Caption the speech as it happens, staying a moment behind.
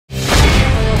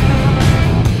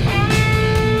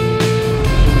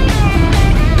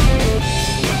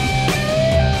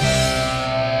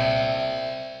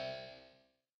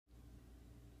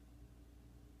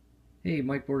Hey,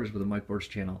 Mike Borders with the Mike Borders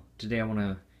channel. Today I want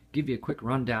to give you a quick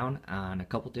rundown on a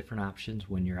couple different options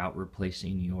when you're out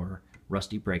replacing your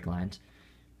rusty brake lines.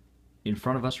 In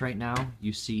front of us right now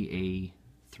you see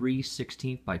a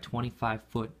 3/16 by 25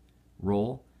 foot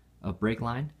roll of brake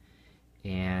line,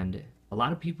 and a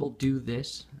lot of people do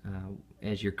this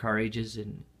as your car ages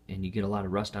and you get a lot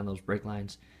of rust on those brake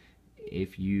lines.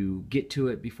 If you get to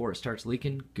it before it starts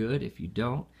leaking, good. If you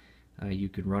don't, you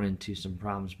could run into some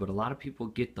problems. But a lot of people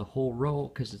get the whole roll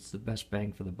because it's the best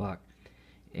bang for the buck.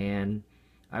 And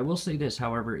I will say this,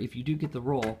 however, if you do get the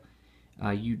roll,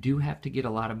 you do have to get a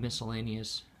lot of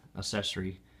miscellaneous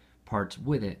accessory parts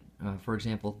with it. For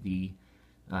example, the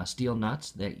steel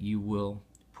nuts that you will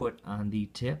put on the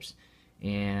tips,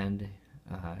 and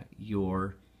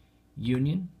your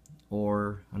union,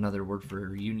 or another word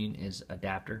for union is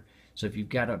adapter. So if you've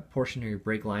got a portion of your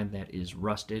brake line that is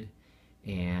rusted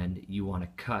and you want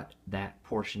to cut that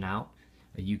portion out,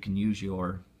 you can use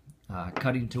your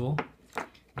cutting tool.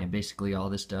 And basically all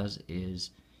this does is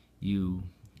you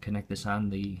connect this on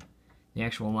the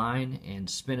actual line and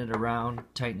spin it around,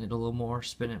 tighten it a little more,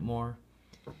 spin it more,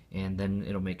 and then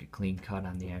it'll make a clean cut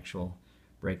on the actual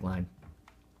brake line.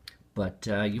 But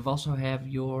you've also have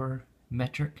your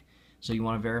metric, so you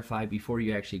want to verify before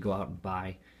you actually go out and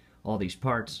buy all these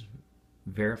parts.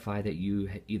 Verify that you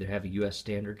either have a US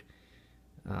standard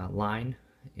line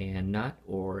and nut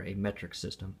or a metric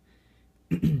system.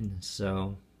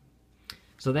 so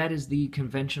that is the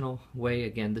conventional way.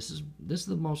 Again, this is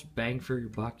the most bang for your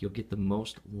buck. You'll get the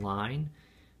most line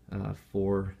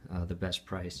for the best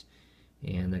price.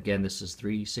 And again, this is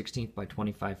 3/16 by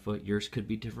 25 foot. Yours could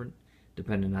be different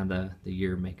depending on the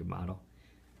year, make, and model.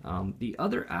 The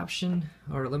other option,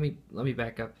 or let me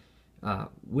back up.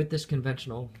 With this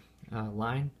conventional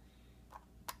line,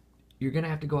 you're gonna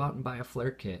have to go out and buy a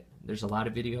flare kit. There's a lot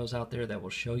of videos out there that will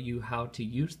show you how to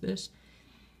use this.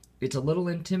 It's a little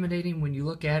intimidating when you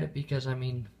look at it because, I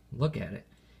mean, look at it.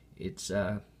 It's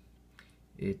a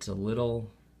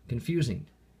little confusing,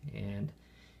 and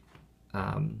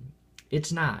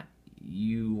it's not.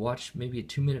 You watch maybe a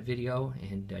 2-minute video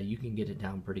and you can get it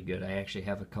down pretty good. I actually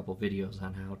have a couple videos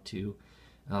on how to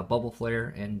bubble flare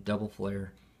and double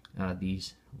flare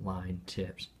these line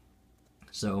tips.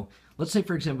 So let's say,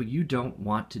 for example, you don't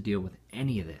want to deal with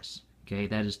any of this. Okay,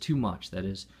 that is too much.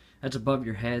 That's above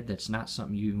your head. That's not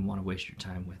something you even want to waste your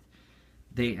time with.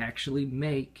 They actually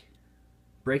make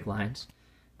brake lines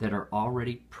that are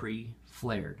already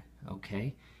pre-flared.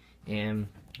 Okay, and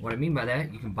what I mean by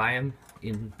that, you can buy them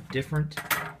in different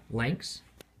lengths,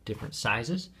 different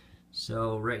sizes.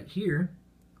 So right here,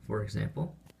 for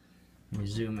example, let me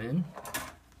zoom in.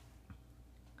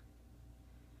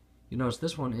 You notice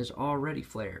this one is already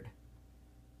flared.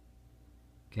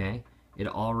 Okay, it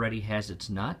already has its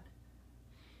nut,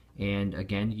 and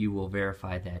again, you will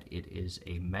verify that it is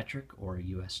a metric or a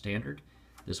US standard.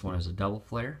 This one is a double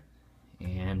flare,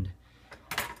 and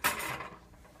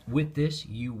with this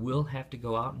you will have to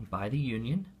go out and buy the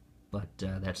union, but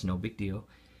that's no big deal.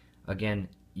 Again,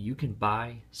 you can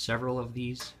buy several of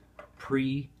these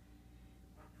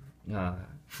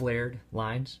flared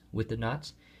lines with the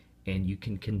nuts, and you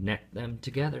can connect them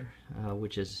together,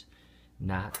 which is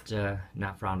not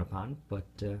frowned upon, but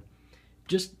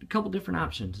just a couple different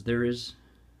options. There is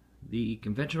the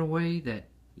conventional way that,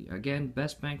 again,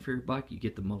 best bang for your buck. You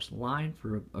get the most line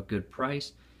for a good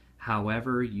price.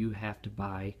 However, you have to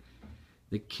buy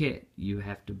the kit. You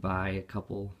have to buy a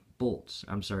couple bolts,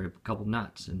 a couple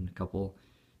nuts and a couple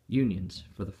unions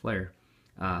for the flare.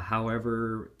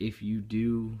 However, if you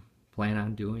do plan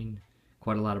on doing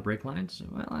quite a lot of brake lines,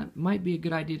 well, it might be a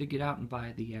good idea to get out and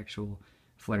buy the actual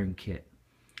flaring kit.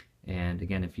 And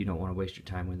again, if you don't want to waste your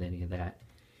time with any of that,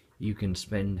 you can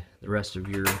spend the rest of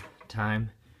your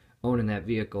time owning that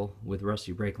vehicle with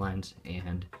rusty brake lines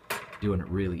and doing it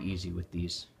really easy with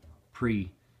these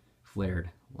pre-flared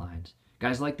lines.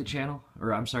 Guys, like the channel,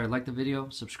 or I'm sorry, like the video,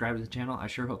 subscribe to the channel. I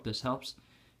sure hope this helps,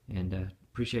 and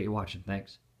appreciate you watching.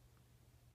 Thanks.